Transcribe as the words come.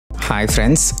Hi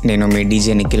friends, నేను మీ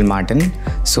DJ Nikhil Marton.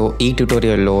 So ఈ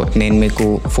ట్యుటోరియల్లో నేను మీకు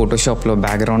ఫోటోషాప్లో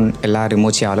బ్యాక్గ్రౌండ్ ఎలా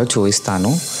రిమూవ్ చేయాలో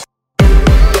చూపిస్తాను.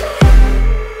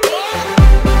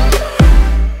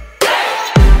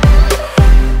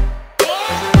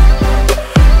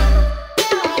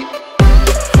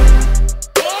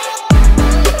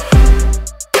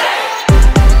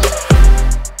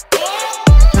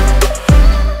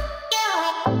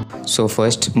 సో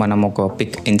ఫస్ట్ మనం ఒక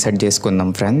పిక్ ఇన్సర్ట్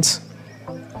చేసుకుందాం ఫ్రెండ్స్.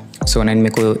 సో నేను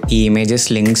మీకు ఈ ఇమేజెస్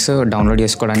లింక్స్ డౌన్లోడ్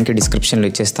చేసుకోవడానికి డిస్క్రిప్షన్లో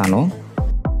ఇచ్చేస్తాను.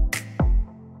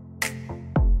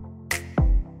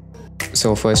 So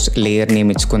first layer name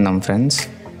ఇచ్చుకుందాం friends.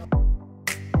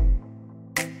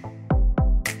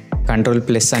 Control+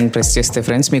 అని ప్రెస్ చేస్తే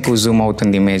ఫ్రెండ్స్ మీకు జూమ్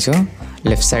అవుతుంది ఇమేజ్.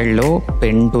 లెఫ్ట్ సైడ్లో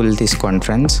పెన్ టూల్ తీసుకోండి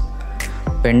ఫ్రెండ్స్.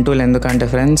 పెన్ టూల్ ఎందుకంటే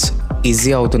ఫ్రెండ్స్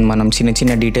ఈజీ అవుతుంది, మనం చిన్న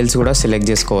చిన్న డీటెయిల్స్ కూడా సెలెక్ట్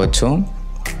చేసుకోవచ్చు.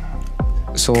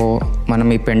 సో మనం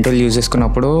ఈ పెన్ టూల్ యూజ్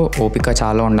చేసుకున్నప్పుడు ఓపిక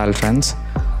చాలా ఉండాలి ఫ్రెండ్స్,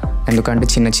 ఎందుకంటే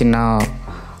చిన్న చిన్న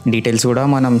డీటెయిల్స్ కూడా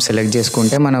మనం సెలెక్ట్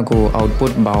చేసుకుంటే మనకు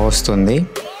అవుట్పుట్ బాగా వస్తుంది.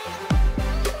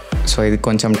 సో ఇది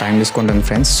కొంచెం టైం తీసుకుంటుంది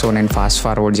ఫ్రెండ్స్. సో నేను ఫాస్ట్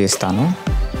ఫార్వర్డ్ చేస్తాను.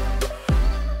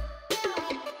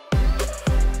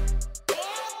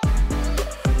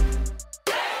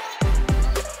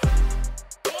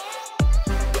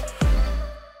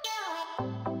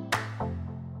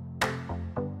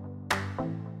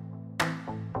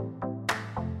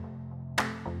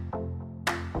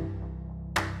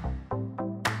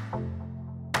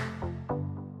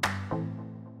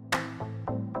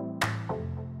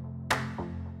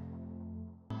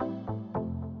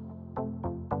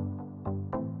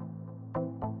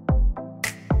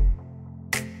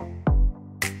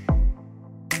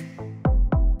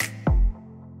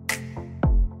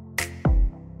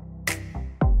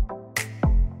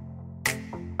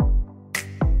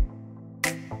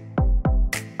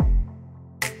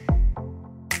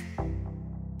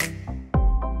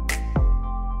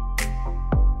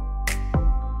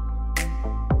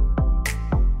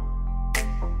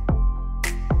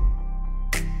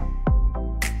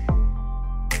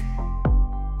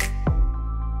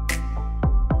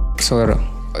 సో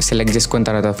సెలెక్ట్ చేసుకున్న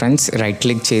తర్వాత ఫ్రెండ్స్ రైట్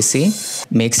క్లిక్ చేసి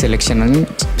మేక్ సెలెక్షన్ అని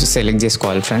సెలెక్ట్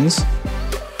చేసుకోవాలి ఫ్రెండ్స్.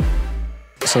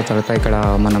 సో తర్వాత ఇక్కడ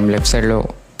మనం లెఫ్ట్ సైడ్లో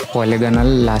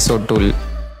పాలిగనల్ లాసో టూల్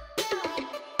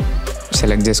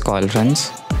సెలెక్ట్ చేసుకోవాలి ఫ్రెండ్స్.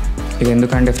 ఇది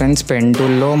ఎందుకంటే ఫ్రెండ్స్ పెన్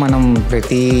టూల్లో మనం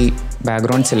ప్రతి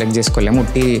బ్యాక్గ్రౌండ్ సెలెక్ట్ చేసుకోలేము,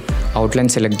 ఉట్టి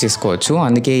అవుట్లైన్ సెలెక్ట్ చేసుకోవచ్చు.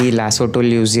 అందుకే ఈ లాసో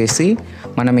టూల్ యూజ్ చేసి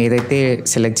మనం ఏదైతే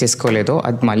సెలెక్ట్ చేసుకోలేదో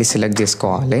అది మళ్ళీ సెలెక్ట్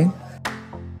చేసుకోవాలి.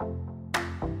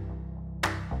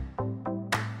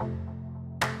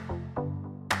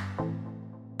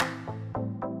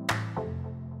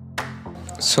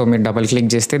 సో మీరు డబుల్ క్లిక్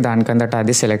చేస్తే దానికంతటా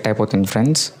అది సెలెక్ట్ అయిపోతుంది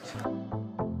ఫ్రెండ్స్.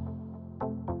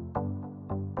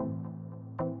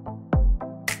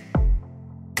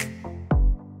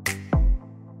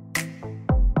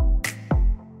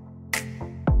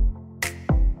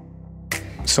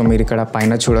 సో మీరు ఇక్కడ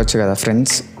పైన చూడవచ్చు కదా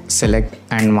ఫ్రెండ్స్, సెలెక్ట్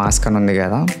అండ్ మాస్క్ అని ఉంది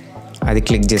కదా, అది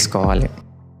క్లిక్ చేసుకోవాలి.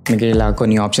 మీకు ఇలా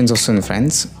కొన్ని ఆప్షన్స్ వస్తుంది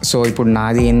ఫ్రెండ్స్. సో ఇప్పుడు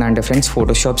నాది ఏంటంటే ఫ్రెండ్స్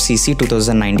ఫోటోషాప్ CC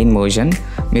 2019 వర్జన్.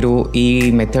 మీరు ఈ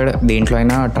మెథడ్ దేంట్లో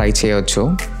అయినా ట్రై చేయవచ్చు.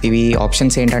 ఇవి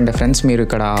ఆప్షన్స్ ఏంటంటే ఫ్రెండ్స్, మీరు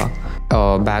ఇక్కడ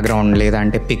బ్యాక్గ్రౌండ్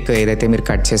లేదంటే పిక్ ఏదైతే మీరు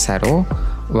కట్ చేశారో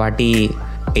వాటి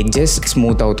ఎడ్జెస్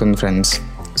స్మూత్ అవుతుంది ఫ్రెండ్స్.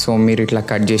 సో మీరు ఇట్లా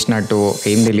కట్ చేసినట్టు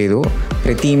ఏం తెలియదు.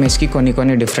 ప్రతి ఇమేజ్కి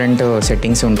కొన్ని డిఫరెంట్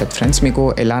సెట్టింగ్స్ ఉంటుంది ఫ్రెండ్స్. మీకు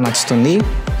ఎలా నచ్చుతుంది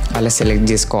అలా సెలెక్ట్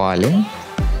చేసుకోవాలి.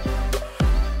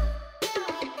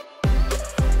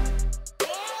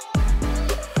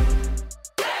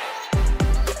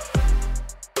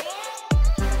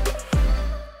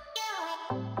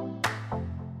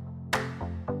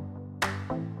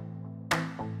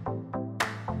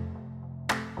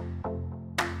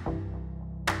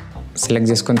 సెలెక్ట్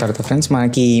చేసుకున్న తర్వాత ఫ్రెండ్స్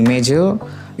మనకి ఈ ఇమేజ్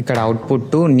ఇక్కడ అవుట్పుట్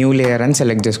టు న్యూ లేయర్ అని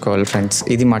సెలెక్ట్ చేసుకోవాలి ఫ్రెండ్స్.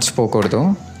 ఇది మర్చిపోకూడదు,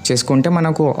 చేసుకుంటే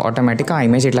మనకు ఆటోమేటిక్గా ఆ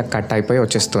ఇమేజ్ ఇట్లా కట్ అయిపోయి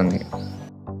వచ్చేస్తుంది.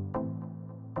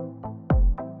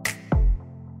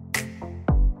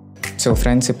 సో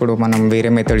ఫ్రెండ్స్ ఇప్పుడు మనం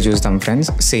వేరే మెథడ్ చూద్దాం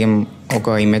ఫ్రెండ్స్. సేమ్ ఒక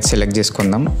ఇమేజ్ సెలెక్ట్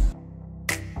చేసుకుందాం.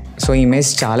 సో ఇమేజ్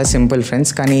చాలా సింపుల్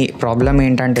ఫ్రెండ్స్, కానీ ప్రాబ్లం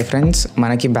ఏంటంటే ఫ్రెండ్స్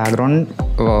మనకి బ్యాక్గ్రౌండ్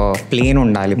ప్లేన్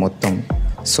ఉండాలి మొత్తం.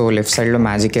 సో లెఫ్ట్ సైడ్లో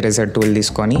మ్యాజిక్ ఎరేజర్ టూల్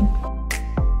తీసుకొని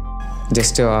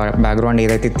జస్ట్ బ్యాక్గ్రౌండ్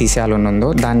ఏదైతే తీసేయాలని ఉందో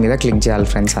దాని మీద క్లిక్ చేయాలి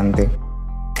ఫ్రెండ్స్, అంతే.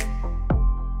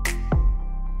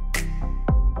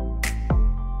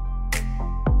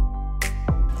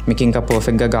 మీకు ఇంకా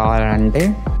పర్ఫెక్ట్గా కావాలంటే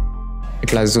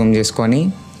ఇట్లా జూమ్ చేసుకొని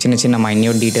చిన్న చిన్న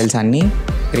మైన్యూట్ డీటెయిల్స్ అన్నీ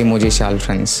రిమూవ్ చేసేయాలి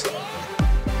ఫ్రెండ్స్.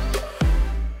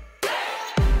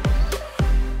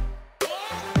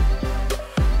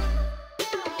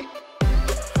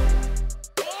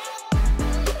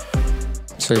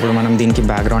 సో ఇప్పుడు మనం దీనికి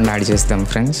బ్యాక్గ్రౌండ్ యాడ్ చేస్తాం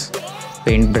ఫ్రెండ్స్.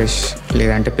 పెయింట్ బ్రష్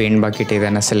లేదంటే పెయింట్ బకెట్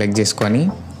ఏదైనా సెలెక్ట్ చేసుకొని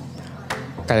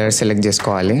కలర్ సెలెక్ట్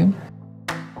చేసుకోవాలి.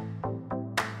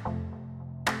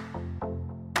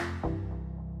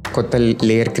 కొత్త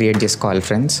లేయర్ క్రియేట్ చేసుకోవాలి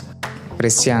ఫ్రెండ్స్.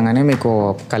 ప్రెస్ చేయగానే మీకు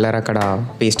కలర్ అక్కడ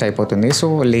పేస్ట్ అయిపోతుంది. సో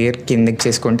లేయర్ కిందకి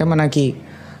చేసుకుంటే మనకి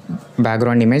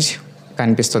బ్యాక్గ్రౌండ్ ఇమేజ్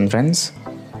కనిపిస్తుంది ఫ్రెండ్స్.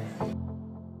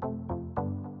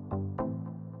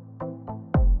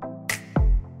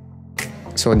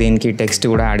 సో దీనికి టెక్స్ట్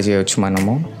కూడా యాడ్ చేయవచ్చు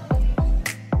మనము.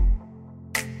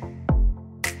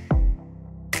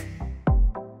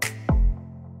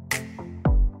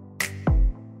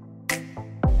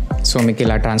 సో మీకు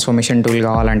ఇలా ట్రాన్స్ఫర్మేషన్ టూల్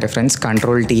కావాలంటే ఫ్రెండ్స్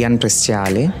CTRL-T అని ప్రెస్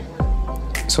చేయాలి.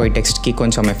 సో ఈ టెక్స్ట్కి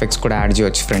కొంచెం ఎఫెక్ట్స్ కూడా యాడ్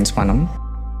చేయవచ్చు ఫ్రెండ్స్ మనం.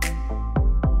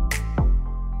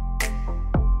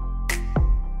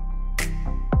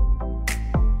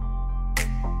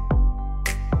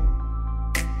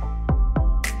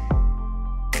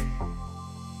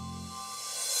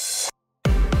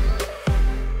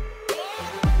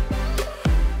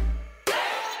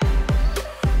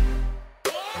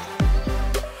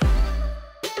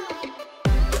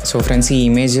 సో ఫ్రెండ్స్ ఈ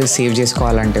ఇమేజ్ సేవ్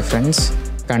చేసుకోవాలంటే ఫ్రెండ్స్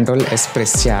CTRL-S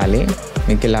ప్రెస్ చేయాలి.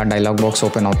 మీకు ఇలా డైలాగ్ బాక్స్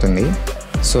ఓపెన్ అవుతుంది.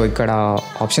 సో ఇక్కడ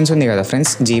ఆప్షన్స్ ఉంది కదా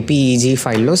ఫ్రెండ్స్, JPEG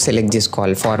ఫైల్లో సెలెక్ట్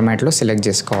చేసుకోవాలి, ఫార్మాట్లో సెలెక్ట్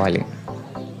చేసుకోవాలి.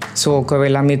 సో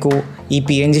ఒకవేళ మీకు ఈ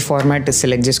PNG ఫార్మాట్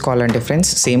సెలెక్ట్ చేసుకోవాలంటే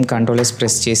ఫ్రెండ్స్ సేమ్ CTRL-S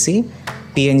ప్రెస్ చేసి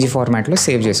PNG ఫార్మాట్లో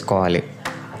సేవ్ చేసుకోవాలి.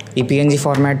 ఈ PNG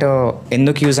ఫార్మాట్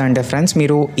ఎందుకు యూజ్ అంటే ఫ్రెండ్స్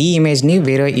మీరు ఈ ఇమేజ్ని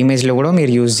వేరే ఇమేజ్లో కూడా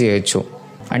మీరు యూజ్ చేయొచ్చు.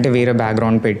 అంటే వేరే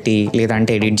బ్యాక్గ్రౌండ్ పెట్టి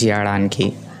లేదంటే ఎడిట్ చేయడానికి.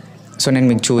 సో నేను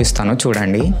మీకు చూపిస్తాను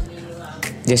చూడండి.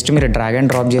 జస్ట్ మీరు డ్రాగ్ అండ్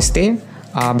డ్రాప్ చేస్తే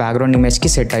ఆ బ్యాక్గ్రౌండ్ ఇమేజ్కి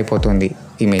సెట్ అయిపోతుంది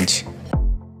ఇమేజ్.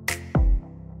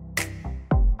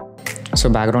 సో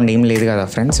బ్యాక్గ్రౌండ్ ఏం లేదు కదా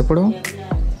ఫ్రెండ్స్ ఇప్పుడు.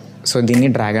 సో దీన్ని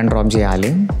డ్రాగ్ అండ్ డ్రాప్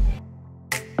చేయాలి.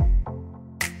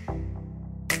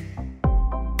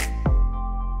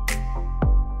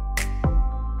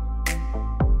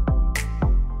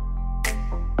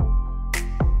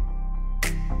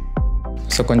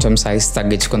 సో కొంచెం సైజ్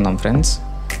తగ్గించుకుందాం ఫ్రెండ్స్.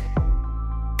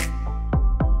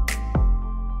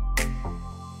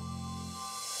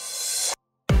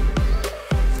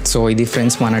 సో ఇది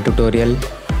ఫ్రెండ్స్ మన ట్యుటోరియల్.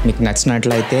 మీకు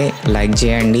నచ్చినట్లయితే లైక్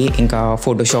చేయండి. ఇంకా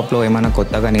ఫోటోషాప్లో ఏమైనా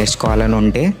కొత్తగా నేర్చుకోవాలని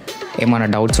ఉంటే ఏమైనా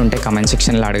డౌట్స్ ఉంటే కమెంట్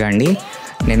సెక్షన్లో అడగండి,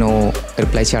 నేను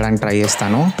రిప్లై చేయడానికి ట్రై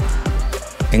చేస్తాను.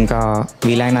 ఇంకా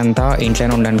వీలైనంత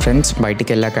ఇంట్లోనే ఉండండి ఫ్రెండ్స్,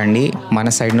 బయటికి వెళ్ళకండి.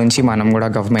 మన సైడ్ నుంచి మనం కూడా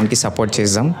గవర్నమెంట్కి సపోర్ట్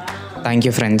చేద్దాం. Thank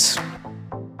you friends.